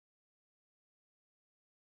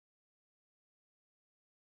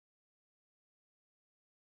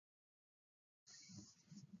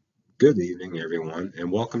Good evening, everyone,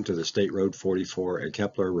 and welcome to the State Road 44 at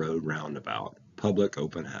Kepler Road Roundabout Public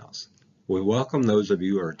Open House. We welcome those of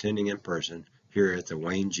you who are attending in person here at the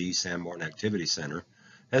Wayne G. Sanborn Activity Center,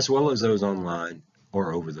 as well as those online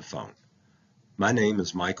or over the phone. My name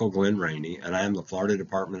is Michael Glenn Rainey, and I am the Florida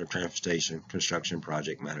Department of Transportation Construction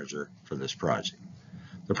Project Manager for this project.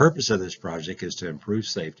 The purpose of this project is to improve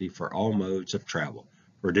safety for all modes of travel,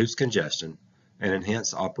 reduce congestion, and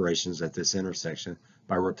enhance operations at this intersection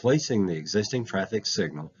by replacing the existing traffic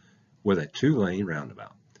signal with a two-lane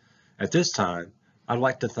roundabout. At this time, I'd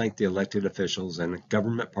like to thank the elected officials and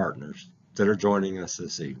government partners that are joining us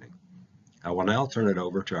this evening. I will now turn it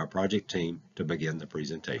over to our project team to begin the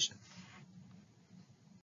presentation.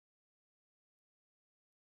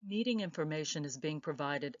 Meeting information is being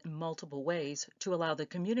provided in multiple ways to allow the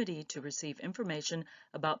community to receive information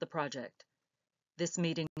about the project. This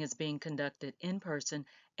meeting is being conducted in person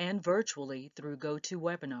and virtually through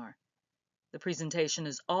GoToWebinar. The presentation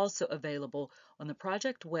is also available on the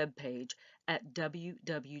project webpage at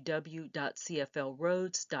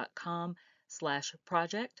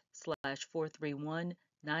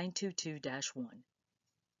www.cflroads.com/project/431-922-1.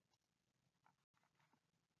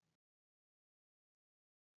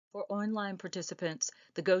 For online participants,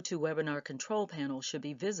 the GoToWebinar control panel should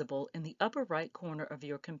be visible in the upper right corner of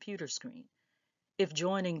your computer screen. If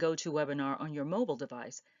joining GoToWebinar on your mobile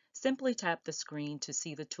device, simply tap the screen to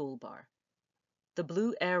see the toolbar. The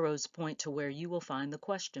blue arrows point to where you will find the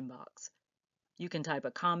question box. You can type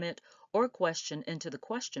a comment or question into the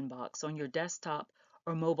question box on your desktop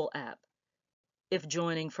or mobile app. If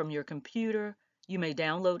joining from your computer, you may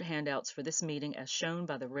download handouts for this meeting as shown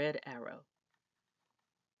by the red arrow.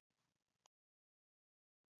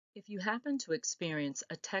 If you happen to experience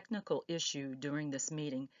a technical issue during this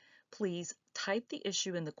meeting, please type the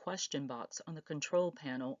issue in the question box on the control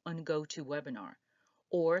panel on GoToWebinar,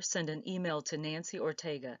 or send an email to Nancy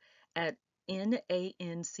Ortega at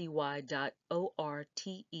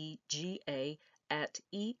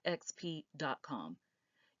nancy.ortega@exp.com.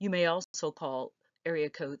 You may also call area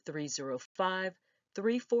code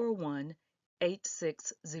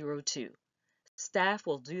 305-341-8602. Staff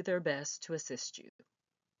will do their best to assist you.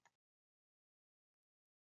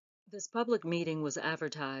 This public meeting was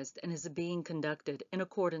advertised and is being conducted in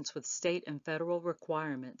accordance with state and federal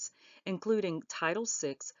requirements, including Title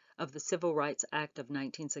VI of the Civil Rights Act of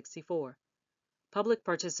 1964. Public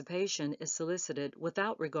participation is solicited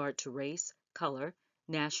without regard to race, color,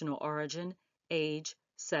 national origin, age,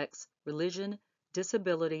 sex, religion,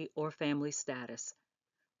 disability, or family status.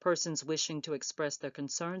 Persons wishing to express their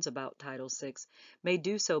concerns about Title VI may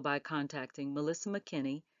do so by contacting Melissa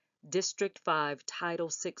McKinney, District 5 Title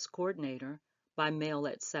VI Coordinator, by mail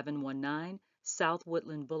at 719 South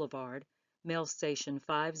Woodland Boulevard, Mail Station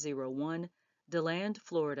 501, DeLand,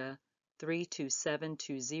 Florida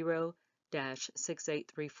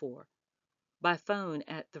 32720-6834. By phone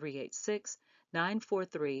at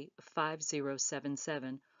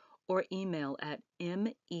 386-943-5077 or email at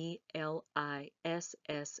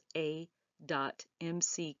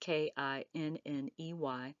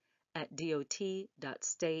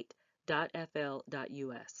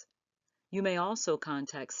You may also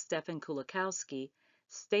contact Stephen Kulikowski,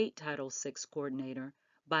 State Title VI Coordinator,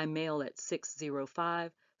 by mail at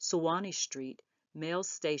 605 Sewanee Street, Mail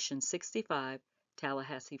Station 65,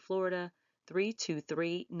 Tallahassee, Florida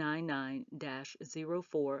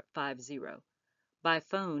 32399-0450. By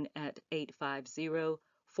phone at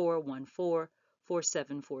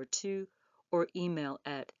 850-414-4742 or email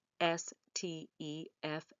at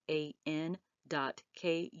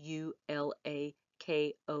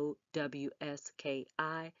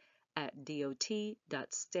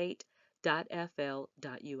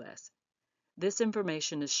This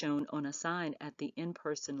information is shown on a sign at the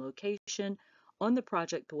in-person location, on the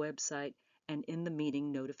project website, and in the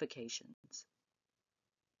meeting notifications.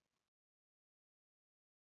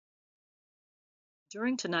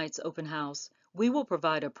 During tonight's open house, we will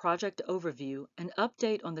provide a project overview, an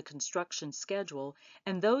update on the construction schedule,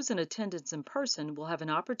 and those in attendance in person will have an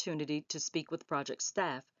opportunity to speak with project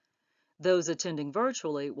staff. Those attending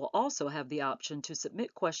virtually will also have the option to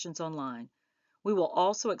submit questions online. We will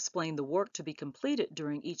also explain the work to be completed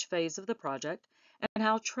during each phase of the project and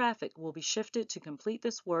how traffic will be shifted to complete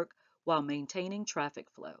this work while maintaining traffic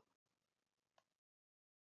flow.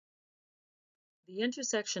 The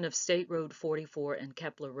intersection of State Road 44 and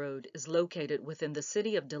Kepler Road is located within the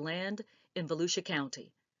city of DeLand in Volusia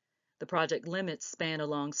County. The project limits span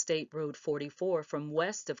along State Road 44 from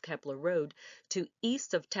west of Kepler Road to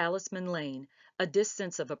east of Talisman Lane, a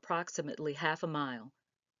distance of approximately half a mile.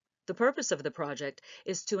 The purpose of the project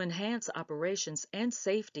is to enhance operations and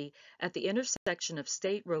safety at the intersection of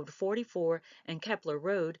State Road 44 and Kepler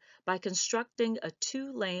Road by constructing a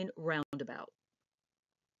two-lane roundabout.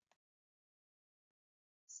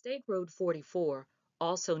 State Road 44,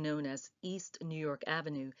 also known as East New York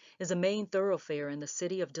Avenue, is a main thoroughfare in the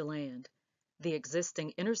city of DeLand. The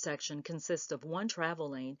existing intersection consists of one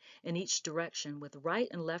travel lane in each direction with right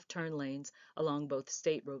and left turn lanes along both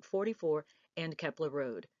State Road 44 and Kepler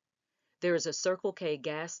Road. There is a Circle K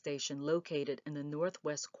gas station located in the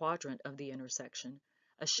northwest quadrant of the intersection,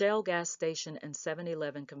 a Shell gas station and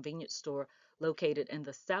 7-Eleven convenience store located in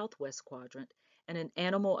the southwest quadrant, and an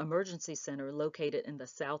animal emergency center located in the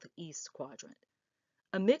southeast quadrant.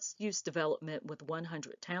 A mixed-use development with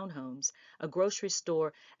 100 townhomes, a grocery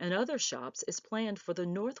store, and other shops is planned for the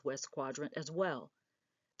northwest quadrant as well.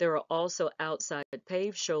 There are also outside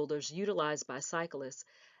paved shoulders utilized by cyclists,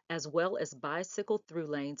 as well as bicycle through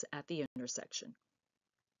lanes at the intersection.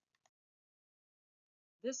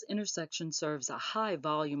 This intersection serves a high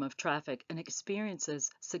volume of traffic and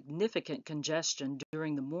experiences significant congestion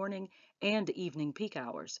during the morning and evening peak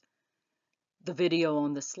hours. The video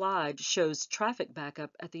on the slide shows traffic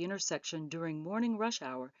backup at the intersection during morning rush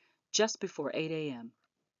hour just before 8 a.m.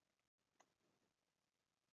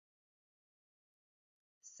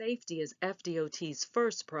 Safety is FDOT's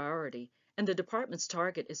first priority, and the department's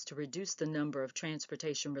target is to reduce the number of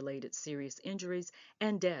transportation-related serious injuries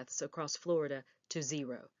and deaths across Florida to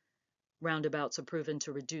zero. Roundabouts are proven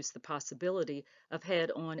to reduce the possibility of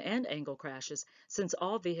head-on and angle crashes since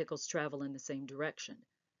all vehicles travel in the same direction.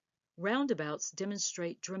 Roundabouts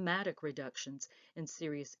demonstrate dramatic reductions in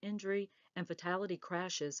serious injury and fatality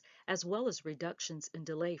crashes, as well as reductions in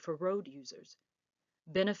delay for road users.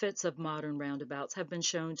 Benefits of modern roundabouts have been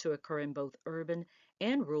shown to occur in both urban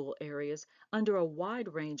and rural areas under a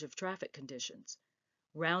wide range of traffic conditions.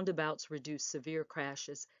 Roundabouts reduce severe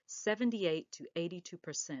crashes 78 to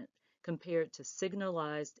 82% compared to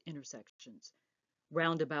signalized intersections.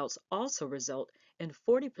 Roundabouts also result in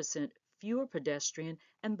 40% fewer pedestrian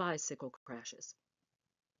and bicycle crashes.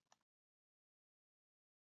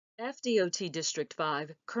 FDOT District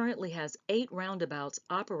 5 currently has 8 roundabouts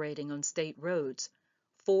operating on state roads,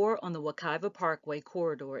 4 on the Wekiva Parkway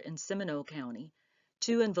corridor in Seminole County,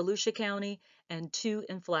 2 in Volusia County, and 2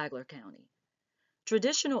 in Flagler County.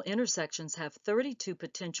 Traditional intersections have 32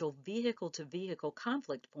 potential vehicle-to-vehicle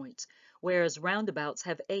conflict points, whereas roundabouts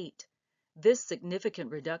have 8. This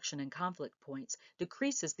significant reduction in conflict points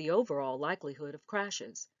decreases the overall likelihood of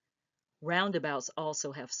crashes. Roundabouts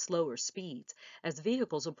also have slower speeds as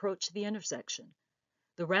vehicles approach the intersection.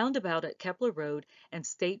 The roundabout at Kepler Road and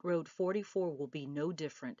State Road 44 will be no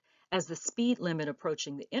different, as the speed limit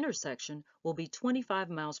approaching the intersection will be 25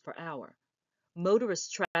 miles per hour.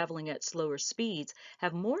 Motorists traveling at slower speeds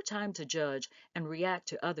have more time to judge and react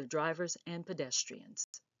to other drivers and pedestrians.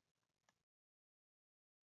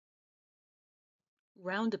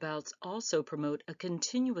 Roundabouts also promote a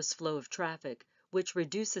continuous flow of traffic, which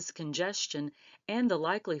reduces congestion and the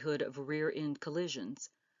likelihood of rear-end collisions.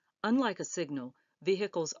 Unlike a signal,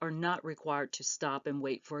 vehicles are not required to stop and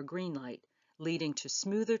wait for a green light, leading to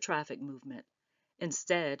smoother traffic movement.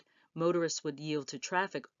 Instead, motorists would yield to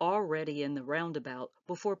traffic already in the roundabout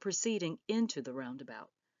before proceeding into the roundabout.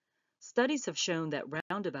 Studies have shown that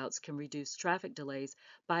roundabouts can reduce traffic delays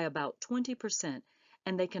by about 20%,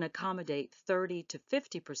 and they can accommodate 30 to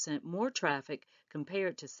 50% more traffic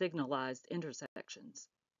compared to signalized intersections.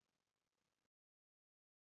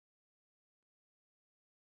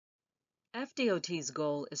 FDOT's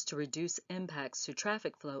goal is to reduce impacts to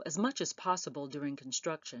traffic flow as much as possible during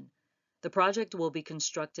construction. The project will be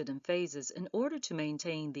constructed in phases in order to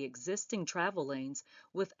maintain the existing travel lanes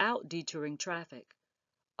without detouring traffic.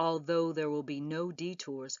 Although there will be no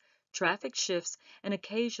detours, traffic shifts and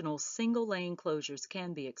occasional single-lane closures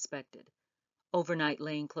can be expected. Overnight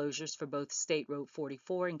lane closures for both State Road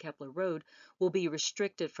 44 and Kepler Road will be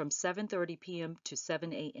restricted from 7:30 p.m. to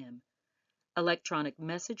 7 a.m. Electronic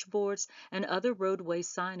message boards and other roadway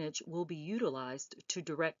signage will be utilized to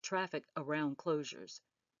direct traffic around closures.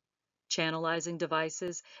 Channelizing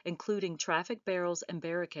devices, including traffic barrels and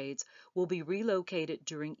barricades, will be relocated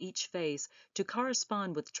during each phase to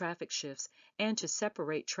correspond with traffic shifts and to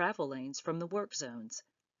separate travel lanes from the work zones.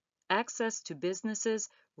 Access to businesses,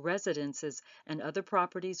 residences, and other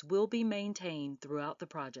properties will be maintained throughout the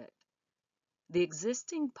project. The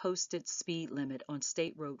existing posted speed limit on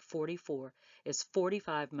State Road 44 is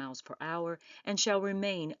 45 miles per hour and shall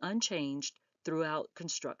remain unchanged throughout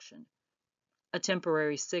construction. A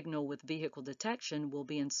temporary signal with vehicle detection will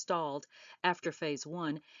be installed after Phase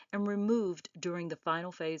 1 and removed during the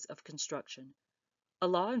final phase of construction. A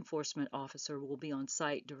law enforcement officer will be on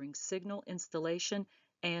site during signal installation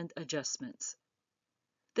and adjustments.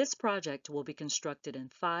 This project will be constructed in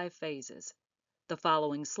 5 phases. The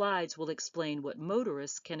following slides will explain what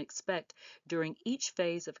motorists can expect during each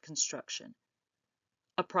phase of construction.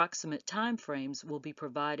 Approximate timeframes will be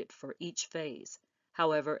provided for each phase.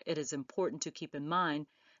 However, it is important to keep in mind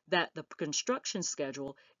that the construction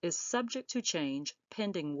schedule is subject to change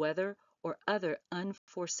pending weather or other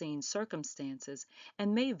unforeseen circumstances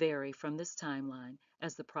and may vary from this timeline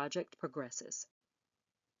as the project progresses.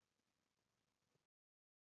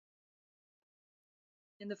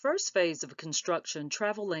 In the first phase of construction,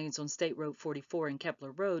 travel lanes on State Road 44 and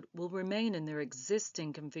Kepler Road will remain in their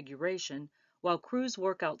existing configuration while crews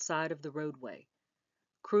work outside of the roadway.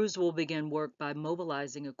 Crews will begin work by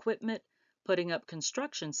mobilizing equipment, putting up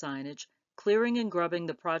construction signage, clearing and grubbing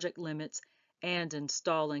the project limits, and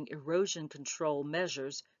installing erosion control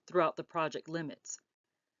measures throughout the project limits.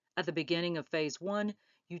 At the beginning of Phase 1,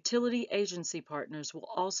 utility agency partners will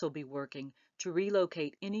also be working to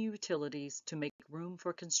relocate any utilities to make room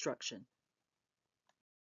for construction.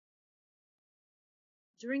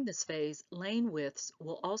 During this phase, lane widths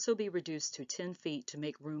will also be reduced to 10 feet to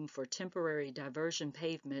make room for temporary diversion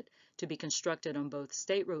pavement to be constructed on both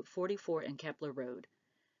State Road 44 and Kepler Road.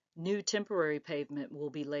 New temporary pavement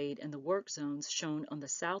will be laid in the work zones shown on the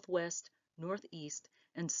southwest, northeast,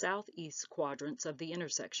 and southeast quadrants of the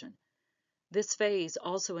intersection. This phase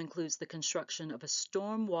also includes the construction of a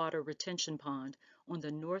storm water retention pond on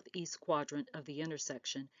the northeast quadrant of the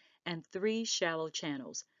intersection and 3 shallow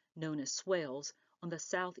channels, known as swales, on the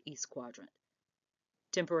southeast quadrant.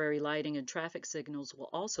 Temporary lighting and traffic signals will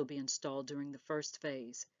also be installed during the first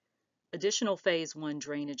phase. Additional Phase 1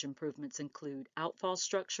 drainage improvements include outfall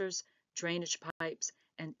structures, drainage pipes,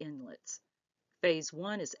 and inlets. Phase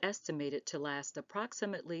 1 is estimated to last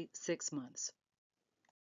approximately 6 months.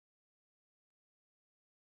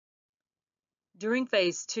 During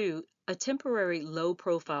Phase 2, a temporary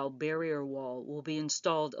low-profile barrier wall will be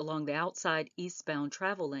installed along the outside eastbound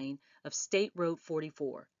travel lane of State Road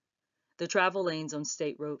 44. The travel lanes on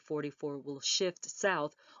State Road 44 will shift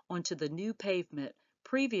south onto the new pavement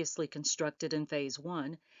previously constructed in Phase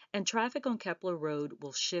 1, and traffic on Kepler Road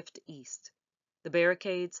will shift east. The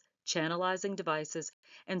barricades, channelizing devices,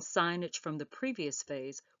 and signage from the previous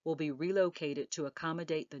phase will be relocated to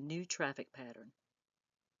accommodate the new traffic pattern.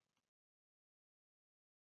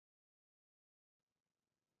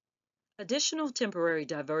 Additional temporary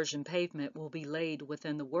diversion pavement will be laid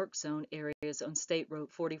within the work zone areas on State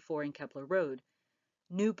Road 44 and Kepler Road.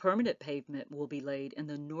 New permanent pavement will be laid in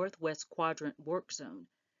the northwest quadrant work zone.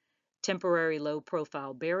 Temporary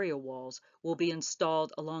low-profile barrier walls will be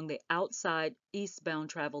installed along the outside eastbound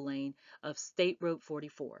travel lane of State Road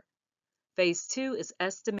 44. Phase 2 is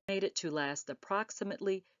estimated to last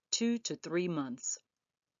approximately 2 to 3 months.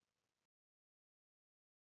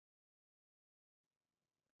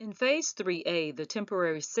 In Phase 3A, the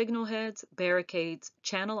temporary signal heads, barricades,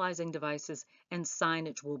 channelizing devices, and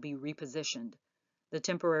signage will be repositioned. The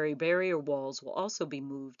temporary barrier walls will also be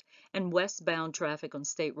moved, and westbound traffic on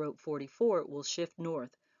State Road 44 will shift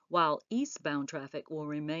north, while eastbound traffic will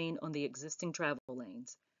remain on the existing travel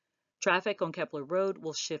lanes. Traffic on Kepler Road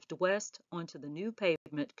will shift west onto the new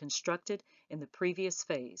pavement constructed in the previous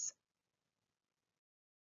phase.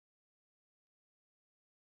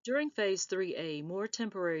 During Phase 3A, more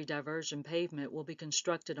temporary diversion pavement will be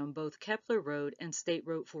constructed on both Kepler Road and State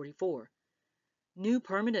Road 44. New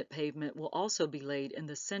permanent pavement will also be laid in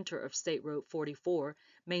the center of State Road 44,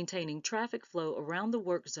 maintaining traffic flow around the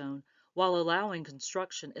work zone while allowing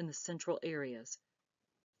construction in the central areas.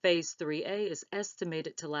 Phase 3A is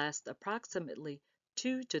estimated to last approximately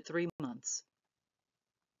 2 to 3 months.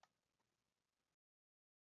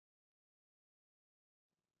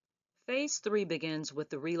 Phase 3 begins with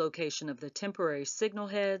the relocation of the temporary signal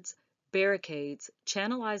heads, barricades,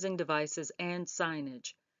 channelizing devices, and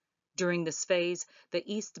signage. During this phase, the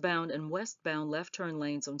eastbound and westbound left turn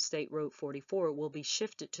lanes on State Road 44 will be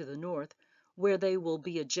shifted to the north, where they will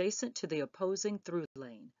be adjacent to the opposing through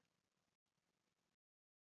lane.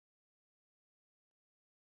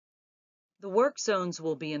 The work zones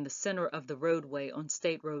will be in the center of the roadway on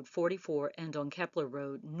State Road 44 and on Kepler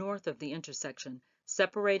Road north of the intersection,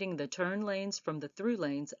 separating the turn lanes from the through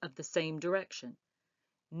lanes of the same direction.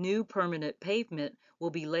 New permanent pavement will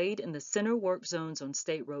be laid in the center work zones on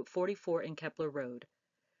State Road 44 and Kepler Road.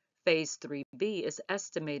 Phase 3B is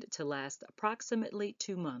estimated to last approximately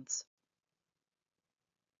 2 months.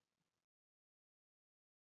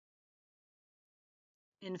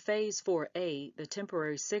 In Phase 4A, the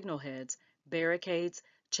temporary signal heads, barricades,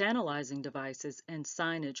 channelizing devices, and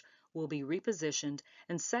signage will be repositioned,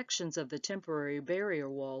 and sections of the temporary barrier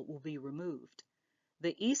wall will be removed.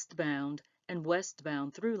 The eastbound and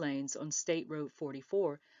westbound through lanes on State Road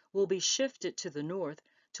 44 will be shifted to the north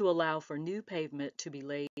to allow for new pavement to be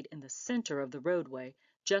laid in the center of the roadway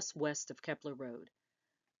just west of Kepler Road.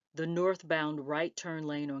 The northbound right turn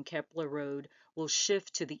lane on Kepler Road will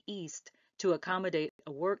shift to the east to accommodate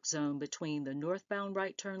a work zone between the northbound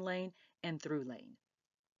right turn lane and through lane.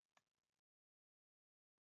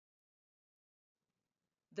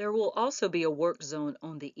 There will also be a work zone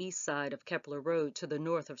on the east side of Kepler Road to the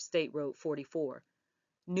north of State Road 44.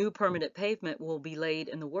 New permanent pavement will be laid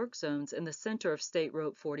in the work zones in the center of State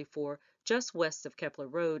Road 44, just west of Kepler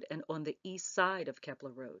Road and on the east side of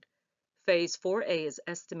Kepler Road. Phase 4A is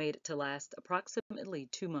estimated to last approximately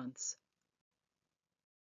 2 months.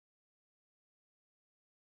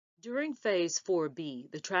 During Phase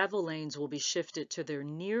 4B, the travel lanes will be shifted to their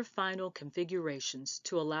near-final configurations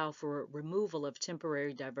to allow for removal of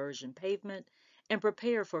temporary diversion pavement and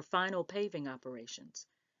prepare for final paving operations.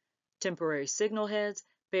 Temporary signal heads,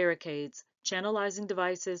 barricades, channelizing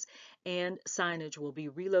devices, and signage will be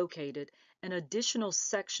relocated, and additional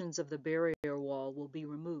sections of the barrier wall will be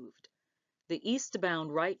removed. The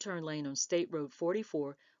eastbound right turn lane on State Road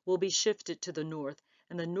 44 will be shifted to the north,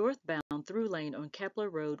 and the northbound through lane on Kepler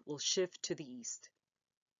Road will shift to the east.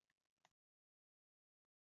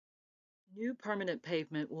 New permanent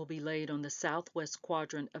pavement will be laid on the southwest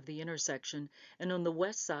quadrant of the intersection and on the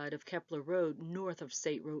west side of Kepler Road north of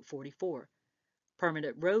State Road 44.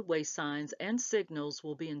 Permanent roadway signs and signals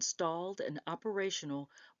will be installed and operational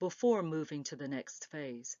before moving to the next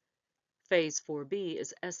phase. Phase 4B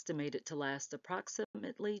is estimated to last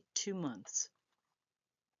approximately 2 months.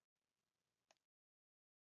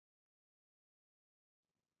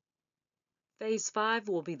 Phase 5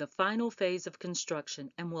 will be the final phase of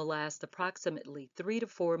construction and will last approximately 3 to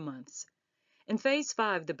 4 months. In Phase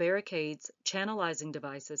 5, the barricades, channelizing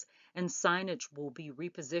devices, and signage will be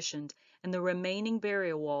repositioned, and the remaining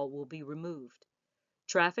barrier wall will be removed.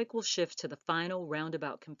 Traffic will shift to the final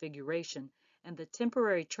roundabout configuration, and the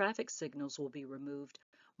temporary traffic signals will be removed,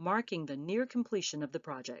 marking the near completion of the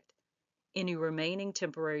project. Any remaining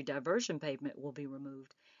temporary diversion pavement will be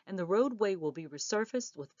removed, and the roadway will be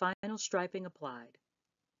resurfaced with final striping applied.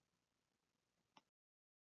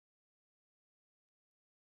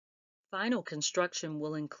 Final construction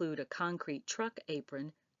will include a concrete truck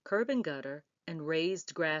apron, curb and gutter, and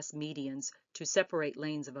raised grass medians to separate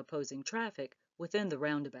lanes of opposing traffic within the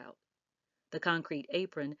roundabout. The concrete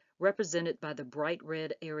apron, represented by the bright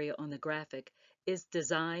red area on the graphic, is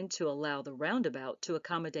designed to allow the roundabout to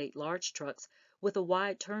accommodate large trucks with a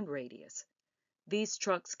wide turn radius. These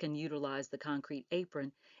trucks can utilize the concrete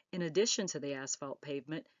apron in addition to the asphalt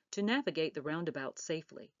pavement to navigate the roundabout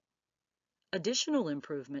safely. Additional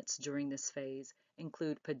improvements during this phase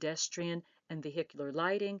include pedestrian and vehicular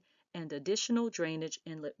lighting and additional drainage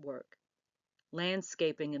inlet work.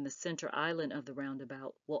 Landscaping in the center island of the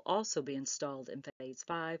roundabout will also be installed in Phase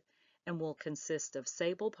 5 and will consist of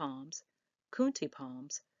sable palms, kunti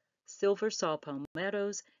palms, silver saw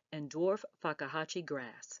palmettos, and dwarf fakahatchi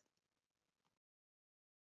grass.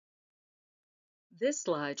 This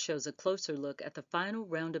slide shows a closer look at the final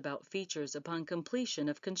roundabout features upon completion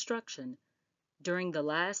of construction. During the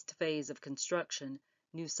last phase of construction,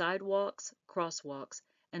 new sidewalks, crosswalks,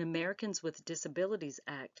 and Americans with Disabilities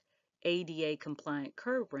Act ADA-compliant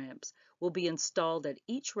curb ramps will be installed at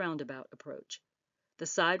each roundabout approach. The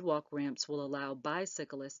sidewalk ramps will allow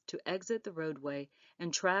bicyclists to exit the roadway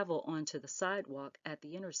and travel onto the sidewalk at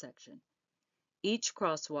the intersection. Each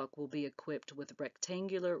crosswalk will be equipped with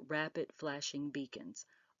rectangular rapid flashing beacons,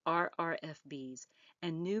 RRFBs,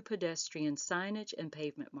 and new pedestrian signage and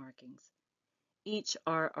pavement markings. Each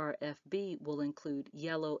RRFB will include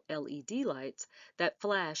yellow LED lights that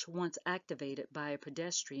flash once activated by a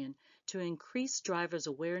pedestrian to increase drivers'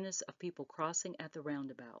 awareness of people crossing at the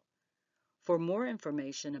roundabout. For more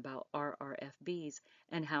information about RRFBs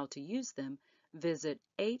and how to use them, visit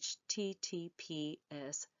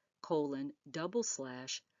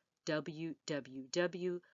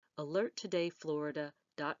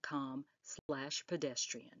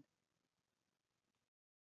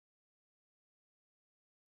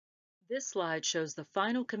This slide shows the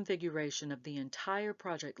final configuration of the entire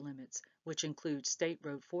project limits, which include State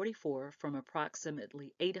Road 44 from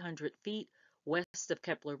approximately 800 feet west of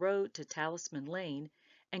Kepler Road to Talisman Lane,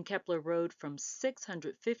 and Kepler Road from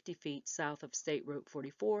 650 feet south of State Road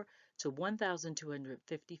 44 to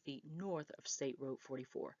 1,250 feet north of State Road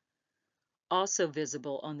 44. Also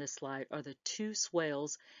visible on this slide are the two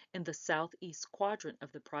swales in the southeast quadrant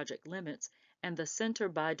of the project limits and the center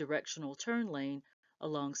bidirectional turn lane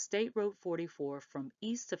along State Road 44 from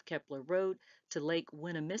east of Kepler Road to Lake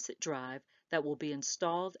Winnemisset Drive that will be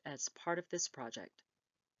installed as part of this project.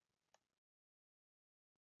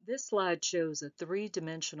 This slide shows a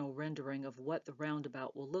three-dimensional rendering of what the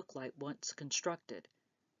roundabout will look like once constructed.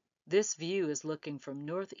 This view is looking from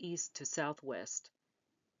northeast to southwest.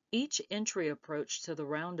 Each entry approach to the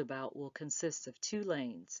roundabout will consist of 2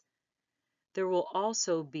 lanes. There will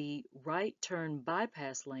also be right turn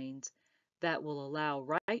bypass lanes that will allow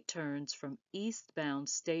right turns from eastbound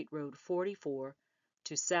State Road 44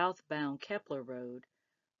 to southbound Kepler Road,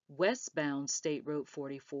 westbound State Road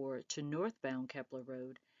 44 to northbound Kepler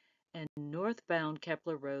Road, and northbound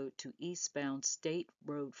Kepler Road to eastbound State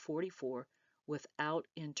Road 44 without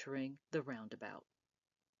entering the roundabout.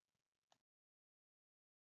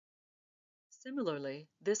 Similarly,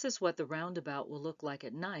 this is what the roundabout will look like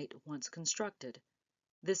at night once constructed.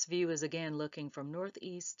 This view is again looking from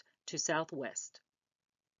northeast to southwest.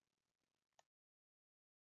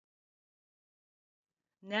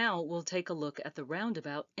 Now we'll take a look at the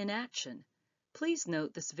roundabout in action. Please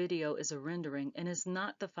note this video is a rendering and is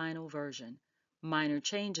not the final version. Minor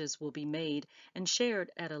changes will be made and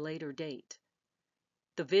shared at a later date.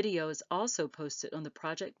 The video is also posted on the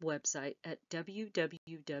project website at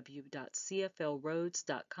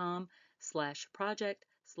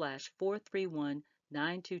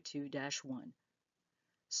www.cflroads.com/project/431922-1.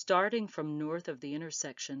 Starting from north of the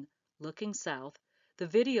intersection, looking south, the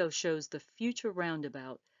video shows the future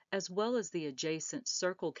roundabout as well as the adjacent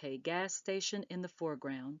Circle K gas station in the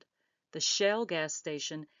foreground, the Shell gas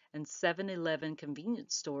station and 7-Eleven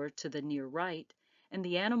convenience store to the near right, and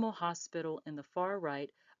the animal hospital in the far right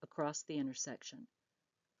across the intersection.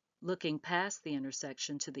 Looking past the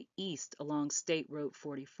intersection to the east along State Road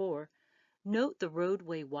 44, note the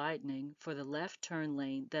roadway widening for the left turn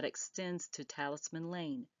lane that extends to Talisman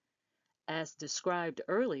Lane. As described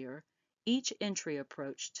earlier, each entry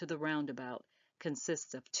approach to the roundabout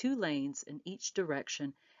consists of 2 lanes in each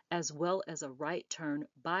direction as well as a right turn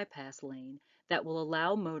bypass lane that will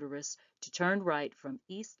allow motorists to turn right from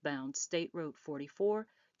eastbound State Road 44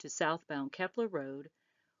 to southbound Kepler Road,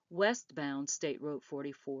 westbound State Road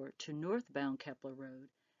 44 to northbound Kepler Road,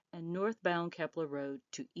 and northbound Kepler Road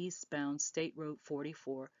to eastbound State Road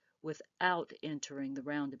 44 without entering the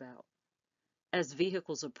roundabout. As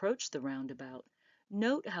vehicles approach the roundabout,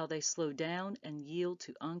 note how they slow down and yield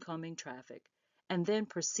to oncoming traffic, and then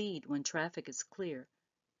proceed when traffic is clear.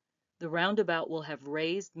 The roundabout will have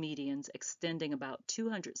raised medians extending about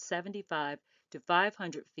 275 to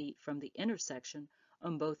 500 feet from the intersection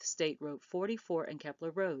on both State Road 44 and Kepler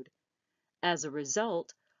Road. As a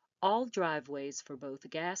result, all driveways for both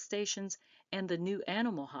gas stations and the new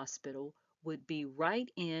animal hospital would be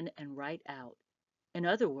right in and right out. In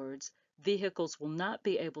other words, vehicles will not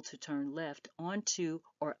be able to turn left onto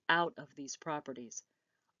or out of these properties.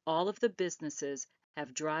 All of the businesses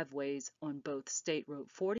have driveways on both State Road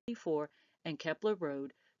 44 and Kepler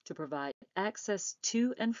Road to provide access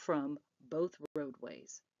to and from both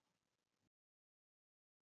roadways.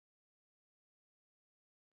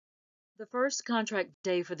 The first contract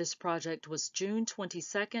day for this project was June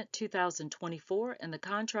 22, 2024, and the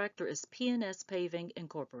contractor is P&S Paving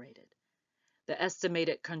Incorporated. The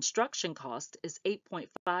estimated construction cost is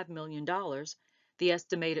 $8.5 million. The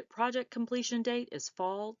estimated project completion date is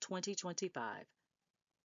fall 2025.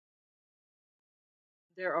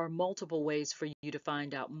 There are multiple ways for you to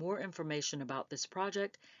find out more information about this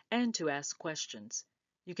project and to ask questions.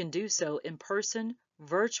 You can do so in person,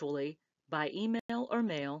 virtually, by email or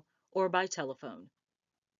mail, or by telephone.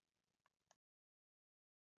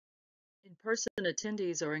 In-person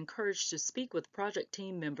attendees are encouraged to speak with project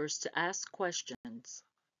team members to ask questions.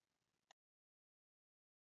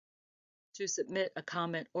 To submit a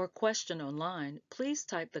comment or question online, please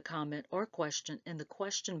type the comment or question in the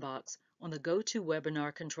question box on the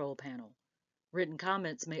GoToWebinar control panel. Written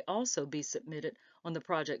comments may also be submitted on the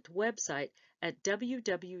project website at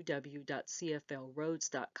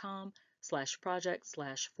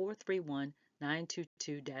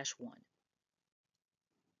www.cflroads.com/project/431922-1.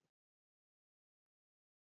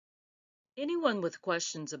 Anyone with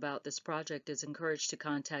questions about this project is encouraged to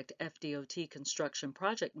contact FDOT Construction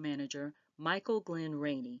Project Manager Michael Glenn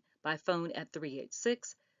Rainey by phone at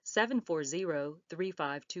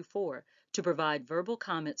 386-740-3524 to provide verbal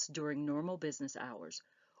comments during normal business hours,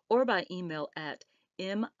 or by email at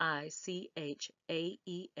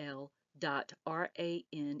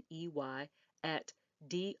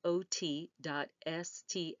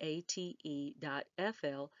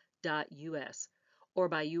or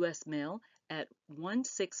by U.S. mail at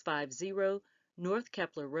 1650 North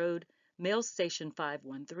Kepler Road, Mail Station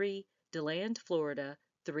 513, DeLand, Florida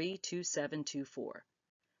 32724.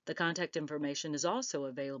 The contact information is also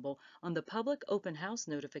available on the public open house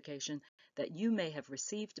notification that you may have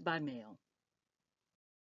received by mail.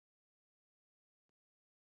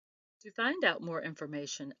 To find out more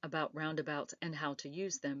information about roundabouts and how to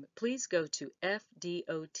use them, please go to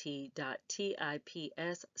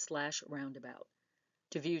fdot.tips/roundabout.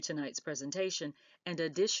 To view tonight's presentation and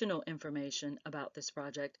additional information about this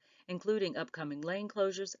project, including upcoming lane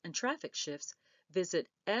closures and traffic shifts, visit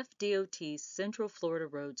FDOT's Central Florida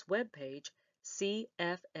Roads webpage,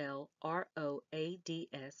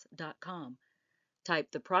 cflroads.com.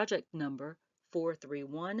 Type the project number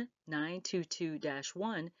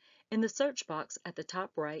 431922-1 in the search box at the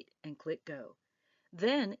top right and click Go.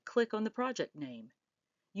 Then click on the project name.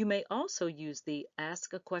 You may also use the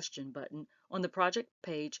Ask a Question button on the project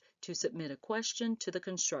page to submit a question to the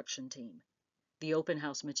construction team. The open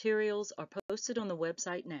house materials are posted on the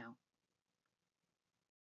website now.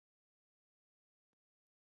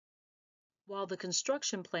 While the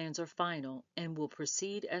construction plans are final and will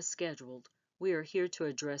proceed as scheduled, we are here to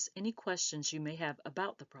address any questions you may have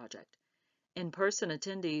about the project. In-person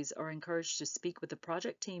attendees are encouraged to speak with the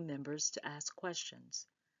project team members to ask questions.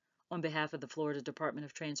 On behalf of the Florida Department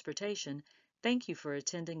of Transportation, thank you for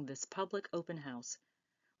attending this public open house.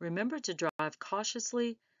 Remember to drive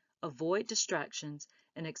cautiously, avoid distractions,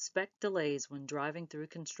 and expect delays when driving through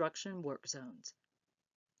construction work zones.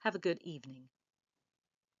 Have a good evening.